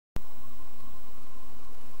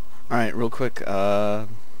Alright, real quick,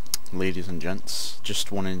 ladies and gents, just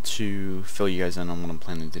wanted to fill you guys in on what I'm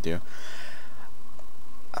planning to do.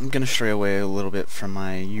 I'm gonna stray away a little bit from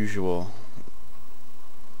my usual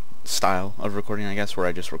style of recording, I guess, where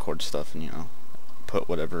I just record stuff and, put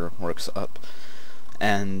whatever works up.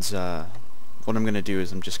 And, what I'm gonna do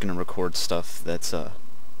is I'm just gonna record stuff that's,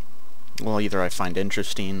 well, either I find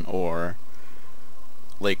interesting or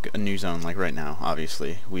like a new zone. Like right now,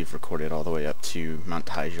 obviously, we've recorded all the way up to Mount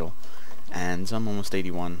Tygel, and I'm almost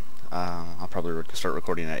 81. I'll probably start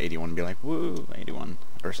recording at 81 and be like, woo, 81,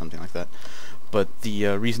 or something like that. But the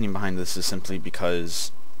reasoning behind this is simply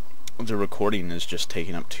because the recording is just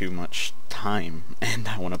taking up too much time, and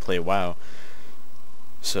I want to play WoW.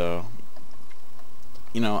 So,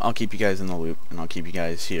 I'll keep you guys in the loop, and I'll keep you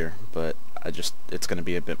guys here, but it's going to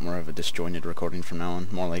be a bit more of a disjointed recording from now on,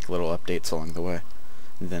 more like little updates along the way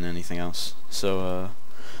than anything else. So,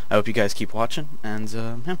 I hope you guys keep watching, and,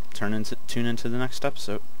 yeah, tune into the next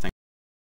episode. Thanks.